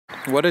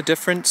What a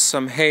difference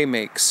some hay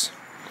makes.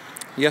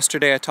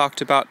 Yesterday I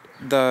talked about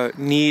the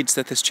needs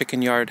that this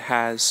chicken yard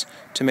has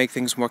to make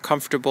things more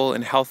comfortable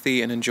and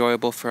healthy and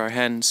enjoyable for our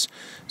hens.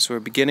 So we're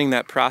beginning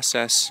that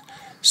process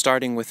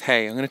starting with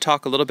hay. I'm going to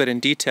talk a little bit in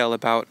detail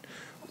about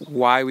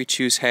why we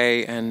choose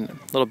hay and a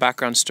little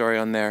background story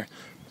on there.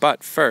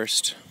 But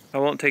first, I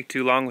won't take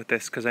too long with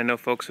this because I know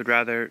folks would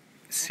rather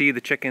see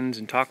the chickens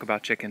and talk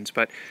about chickens,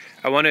 but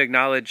I want to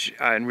acknowledge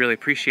and really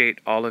appreciate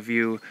all of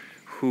you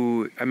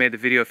who, I made the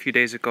video a few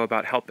days ago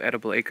about Help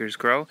Edible Acres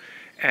Grow,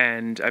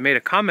 and I made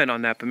a comment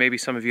on that, but maybe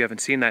some of you haven't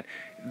seen that.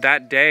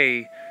 That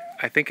day,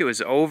 I think it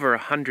was over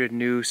 100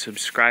 new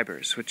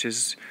subscribers, which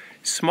is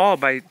small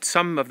by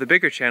some of the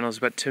bigger channels,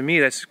 but to me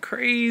that's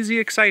crazy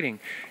exciting.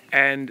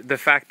 And the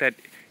fact that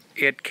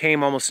it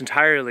came almost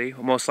entirely,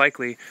 most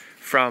likely,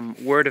 from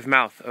word of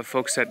mouth of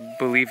folks that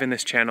believe in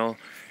this channel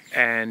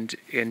and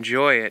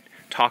enjoy it,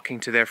 talking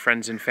to their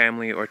friends and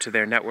family or to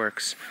their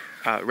networks,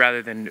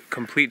 rather than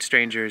complete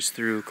strangers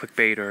through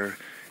clickbait or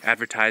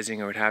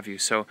advertising or what have you.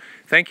 So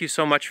thank you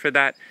so much for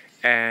that,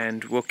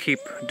 and we'll keep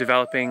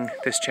developing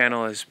this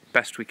channel as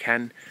best we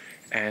can,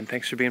 and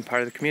thanks for being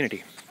part of the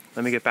community.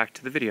 Let me get back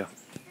to the video.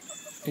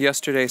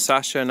 Yesterday,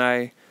 Sasha and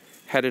I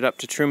headed up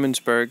to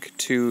Trumansburg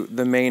to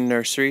the main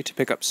nursery to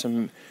pick up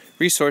some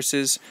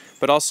resources,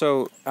 but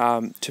also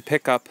to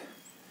pick up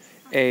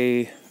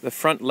the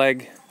front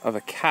leg of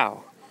a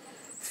cow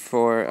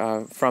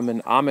from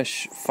an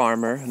Amish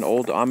farmer, an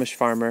old Amish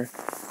farmer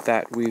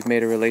that we've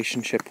made a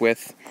relationship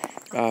with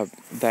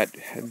that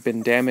had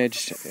been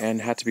damaged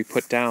and had to be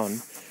put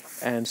down.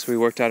 And so we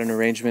worked out an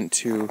arrangement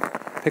to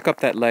pick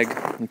up that leg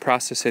and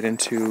process it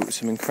into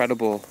some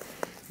incredible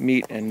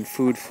meat and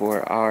food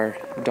for our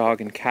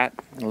dog and cat,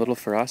 and a little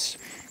for us.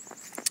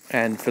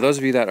 And for those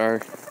of you that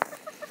are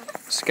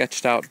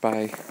sketched out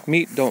by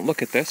meat, don't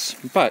look at this,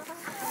 but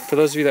for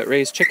those of you that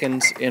raise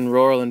chickens in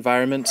rural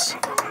environments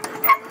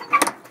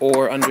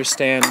or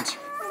understand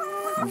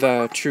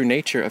the true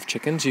nature of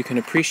chickens, you can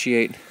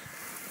appreciate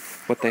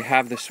what they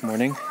have this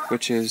morning,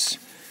 which is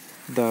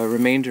the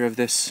remainder of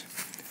this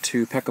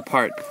to peck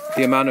apart.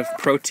 The amount of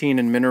protein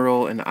and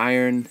mineral and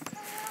iron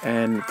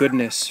and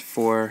goodness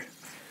for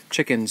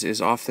chickens is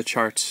off the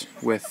charts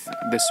with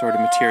this sort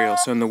of material.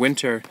 So in the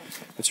winter,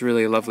 it's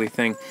really a lovely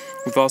thing.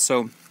 We've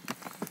also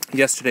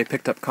yesterday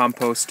picked up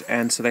compost,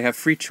 and so they have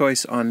free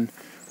choice on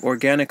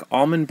organic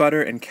almond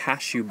butter and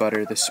cashew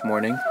butter this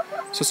morning.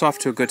 So it's off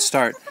to a good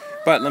start.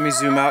 But let me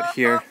zoom out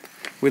here.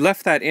 We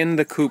left that in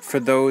the coop for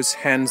those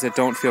hens that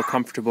don't feel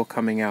comfortable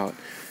coming out.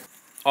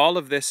 All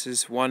of this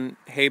is one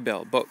hay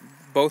bale,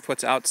 both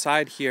what's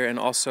outside here and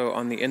also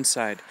on the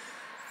inside.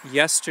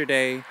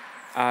 Yesterday,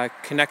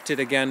 connected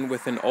again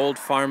with an old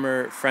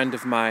farmer friend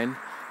of mine,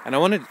 and I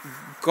want to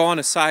go on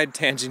a side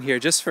tangent here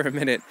just for a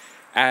minute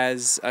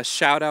as a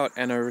shout out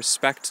and a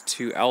respect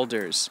to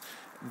elders.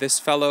 This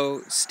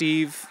fellow,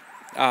 Steve,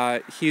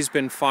 he's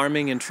been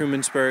farming in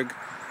Trumansburg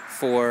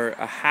for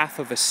a half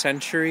of a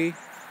century.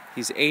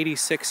 He's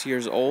 86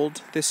 years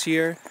old this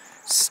year,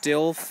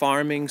 still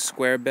farming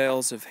square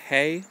bales of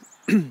hay.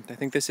 I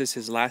think this is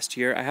his last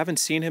year. I haven't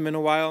seen him in a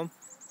while,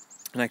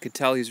 and I could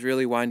tell he's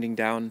really winding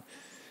down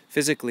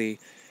physically.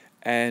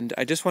 And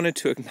I just wanted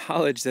to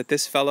acknowledge that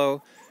this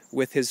fellow,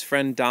 with his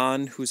friend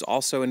Don, who's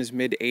also in his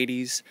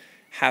mid-80s,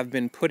 have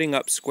been putting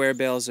up square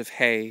bales of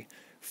hay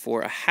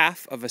for a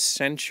half of a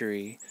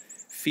century,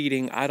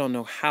 feeding I don't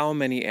know how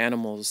many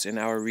animals in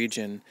our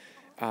region.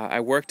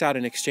 I worked out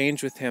an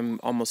exchange with him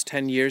almost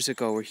 10 years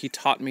ago where he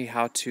taught me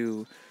how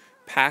to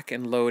pack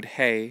and load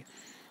hay.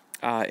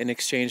 In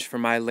exchange for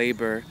my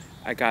labor,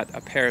 I got a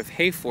pair of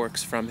hay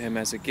forks from him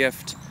as a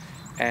gift,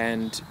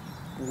 and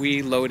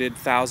we loaded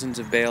thousands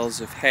of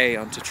bales of hay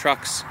onto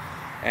trucks,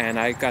 and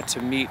I got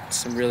to meet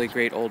some really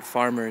great old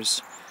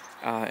farmers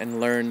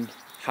and learn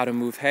how to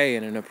move hay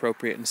in an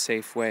appropriate and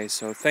safe way.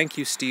 So thank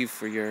you, Steve,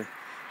 for your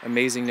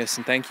amazingness,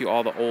 and thank you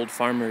all the old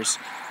farmers.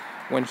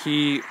 When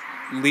he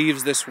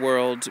leaves this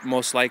world,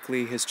 most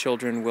likely his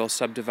children will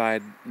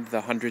subdivide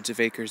the hundreds of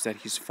acres that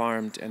he's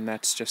farmed, and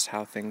that's just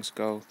how things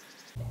go.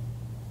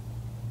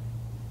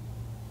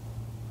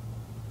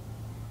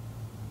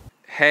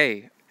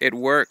 Hey, it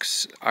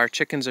works. Our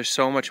chickens are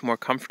so much more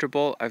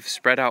comfortable. I've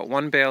spread out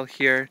one bale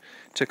here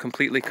to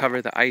completely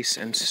cover the ice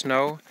and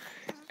snow,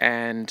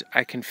 and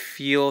I can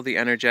feel the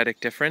energetic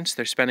difference.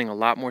 They're spending a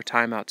lot more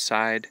time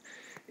outside.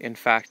 In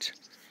fact,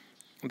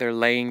 they're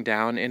laying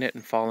down in it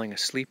and falling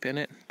asleep in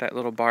it. That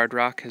little barred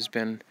rock has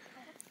been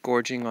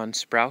gorging on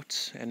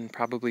sprouts and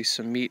probably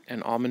some meat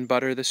and almond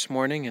butter this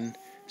morning, and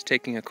is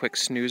taking a quick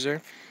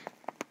snoozer.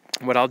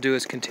 What I'll do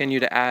is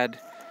continue to add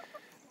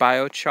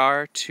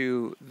biochar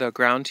to the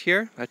ground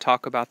here. I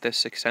talk about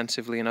this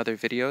extensively in other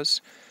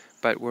videos,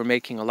 but we're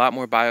making a lot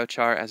more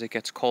biochar as it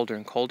gets colder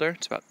and colder.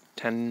 It's about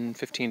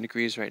 10-15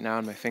 degrees right now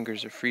and my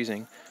fingers are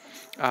freezing.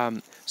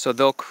 So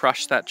they'll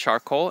crush that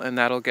charcoal and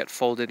that'll get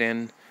folded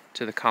in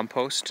to the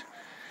compost.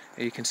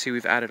 You can see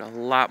we've added a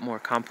lot more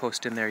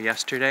compost in there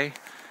yesterday,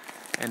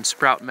 and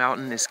Sprout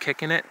Mountain is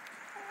kicking it.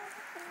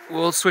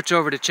 We'll switch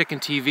over to chicken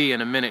TV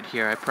in a minute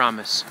here, I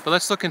promise. But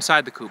let's look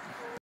inside the coop.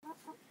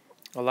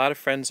 A lot of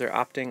friends are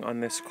opting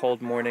on this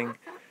cold morning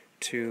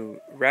to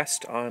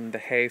rest on the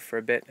hay for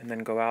a bit and then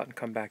go out and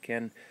come back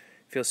in. It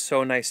feels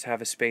so nice to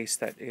have a space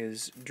that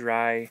is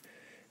dry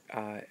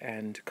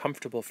and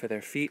comfortable for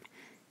their feet.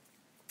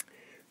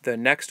 The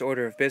next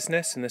order of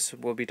business, and this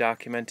we'll be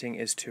documenting,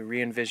 is to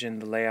re-envision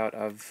the layout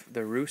of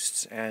the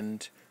roosts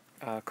and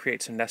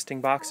create some nesting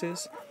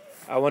boxes.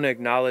 I want to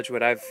acknowledge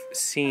what I've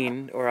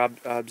seen or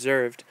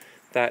observed,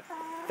 that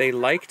they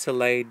like to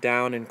lay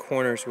down in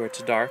corners where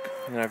it's dark,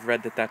 and I've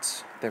read that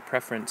that's their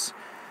preference.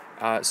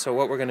 So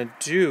what we're going to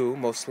do,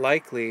 most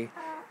likely,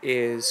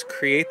 is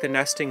create the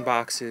nesting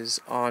boxes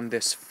on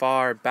this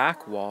far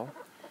back wall.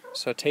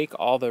 So take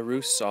all the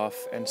roosts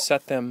off and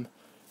set them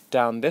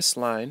down this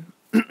line,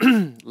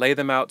 lay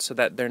them out so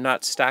that they're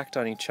not stacked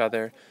on each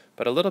other,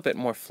 but a little bit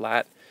more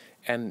flat,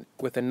 and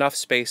with enough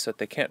space so that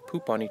they can't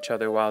poop on each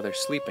other while they're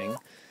sleeping,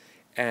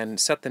 and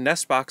set the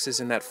nest boxes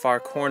in that far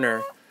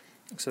corner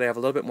so they have a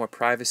little bit more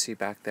privacy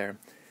back there.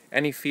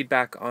 Any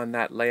feedback on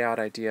that layout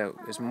idea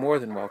is more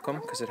than welcome,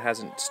 because it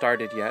hasn't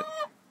started yet.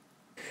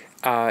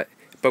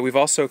 But we've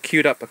also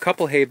queued up a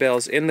couple hay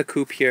bales in the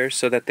coop here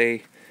so that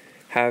they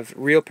have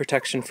real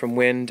protection from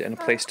wind and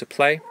a place to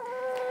play.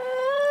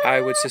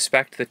 I would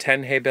suspect the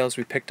 10 hay bales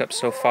we picked up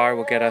so far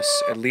will get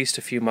us at least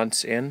a few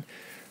months in.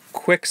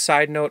 Quick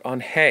side note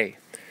on hay.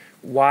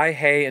 Why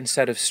hay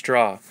instead of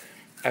straw?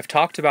 I've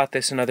talked about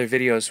this in other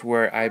videos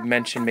where I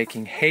mentioned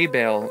making hay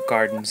bale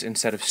gardens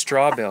instead of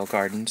straw bale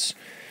gardens.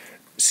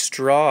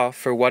 Straw,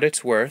 for what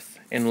it's worth,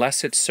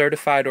 unless it's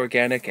certified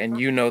organic and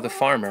you know the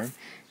farmer,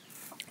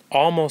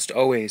 almost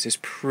always is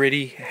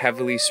pretty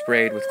heavily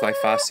sprayed with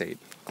glyphosate.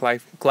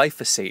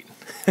 Glyphosate.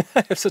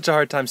 I have such a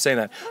hard time saying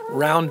that.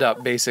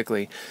 Roundup,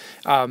 basically.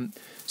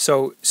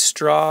 So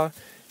straw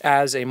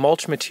as a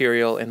mulch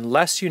material,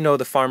 unless you know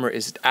the farmer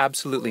is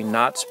absolutely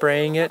not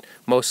spraying it,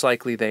 most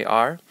likely they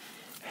are.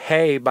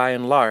 Hay, by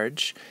and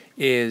large,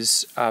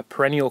 is a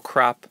perennial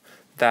crop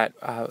that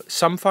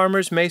some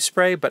farmers may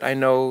spray, but I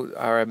know,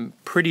 or I'm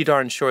pretty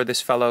darn sure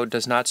this fellow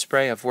does not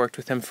spray. I've worked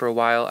with him for a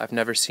while. I've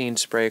never seen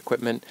spray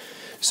equipment.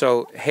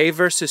 So hay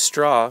versus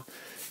straw.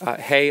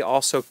 Hay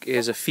also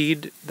is a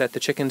feed that the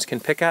chickens can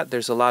pick at.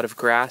 There's a lot of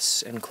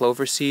grass and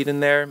clover seed in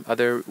there,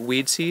 other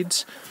weed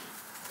seeds.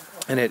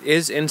 And it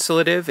is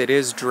insulative, it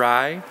is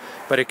dry,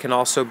 but it can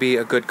also be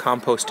a good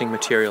composting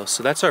material.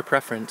 So that's our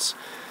preference.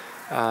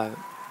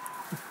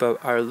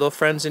 But our little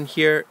friends in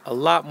here, a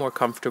lot more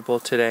comfortable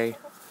today.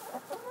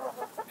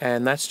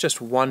 And that's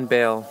just one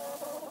bale.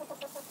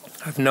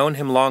 I've known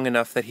him long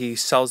enough that he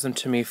sells them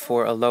to me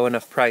for a low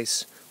enough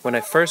price. When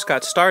I first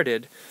got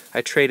started,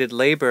 I traded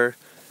labor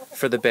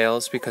for the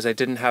bales because I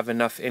didn't have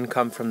enough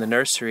income from the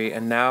nursery,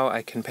 and now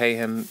I can pay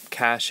him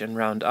cash and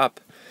round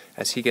up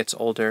as he gets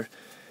older,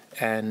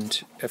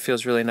 and it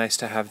feels really nice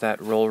to have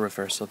that role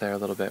reversal there a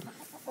little bit.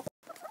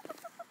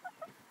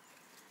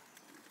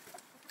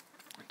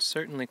 It's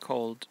certainly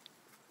cold,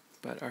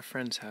 but our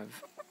friends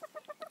have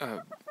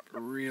a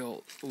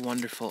real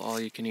wonderful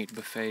all-you-can-eat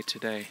buffet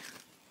today.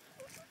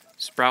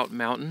 Sprout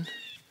Mountain,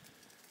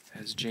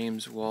 as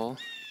James Wall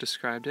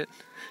described it.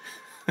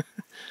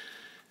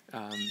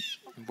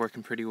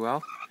 Working pretty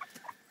well.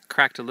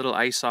 Cracked a little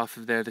ice off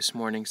of there this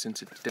morning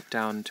since it dipped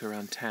down to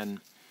around 10,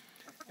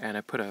 and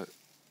I put a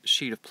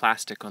sheet of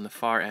plastic on the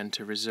far end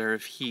to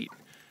reserve heat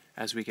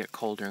as we get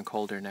colder and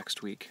colder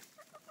next week.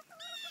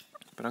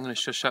 But I'm going to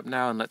shush up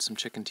now and let some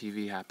chicken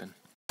TV happen.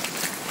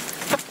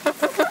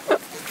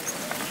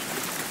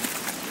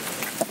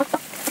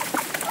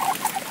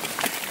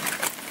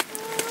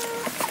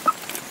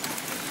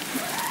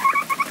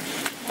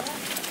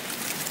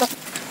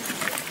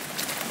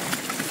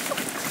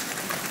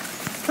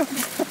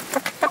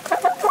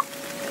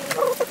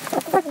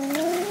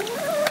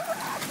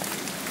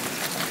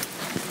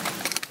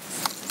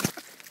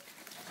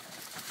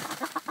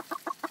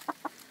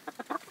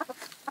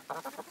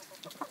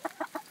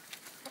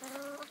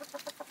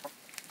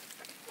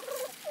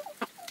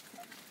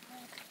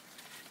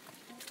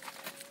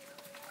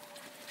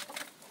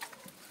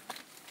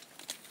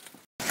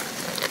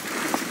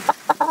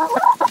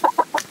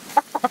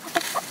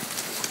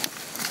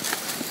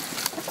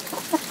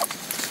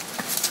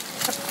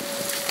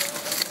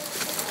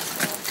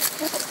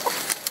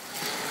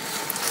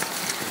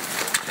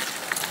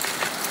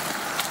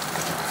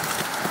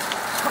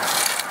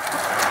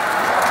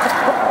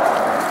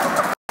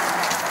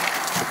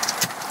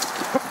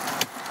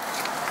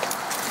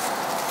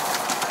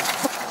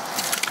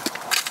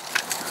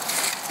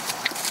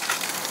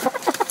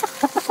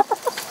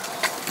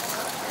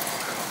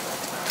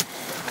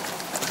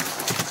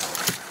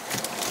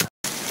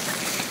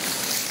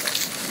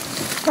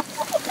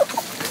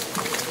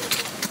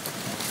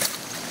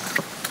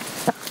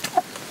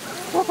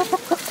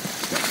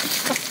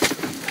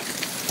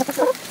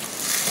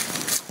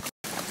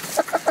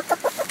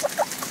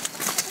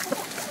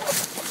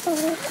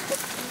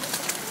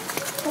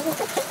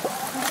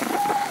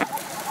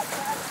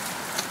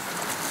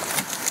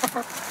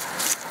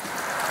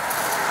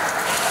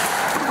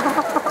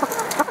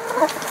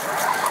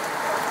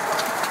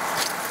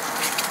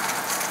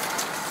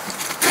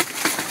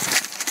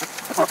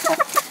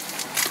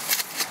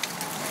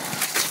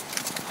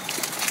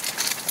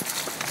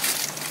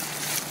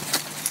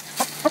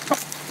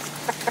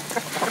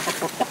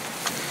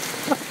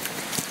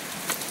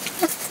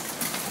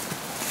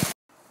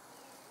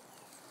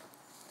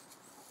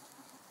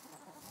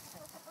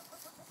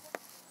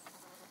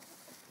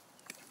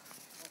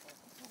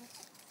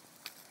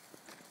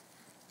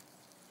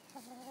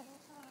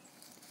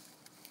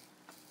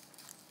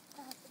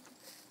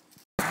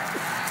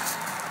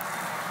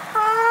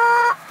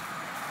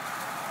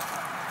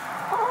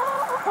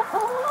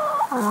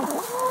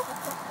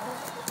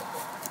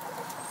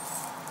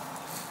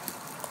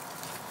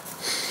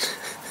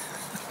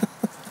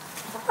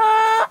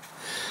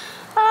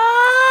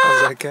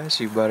 How's that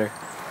cashew butter?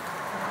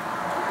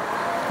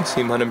 You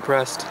seem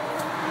unimpressed.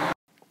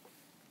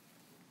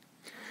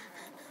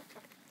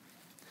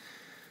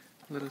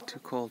 A little too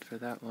cold for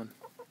that one.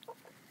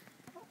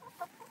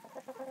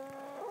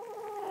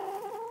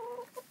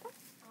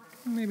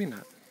 Maybe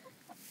not.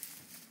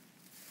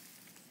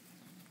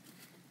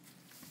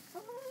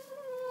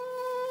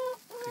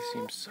 They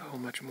seem so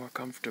much more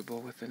comfortable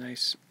with a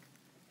nice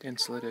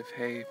insulative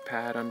hay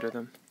pad under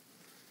them.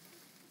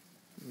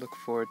 Look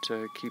forward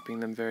to keeping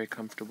them very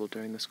comfortable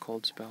during this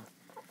cold spell.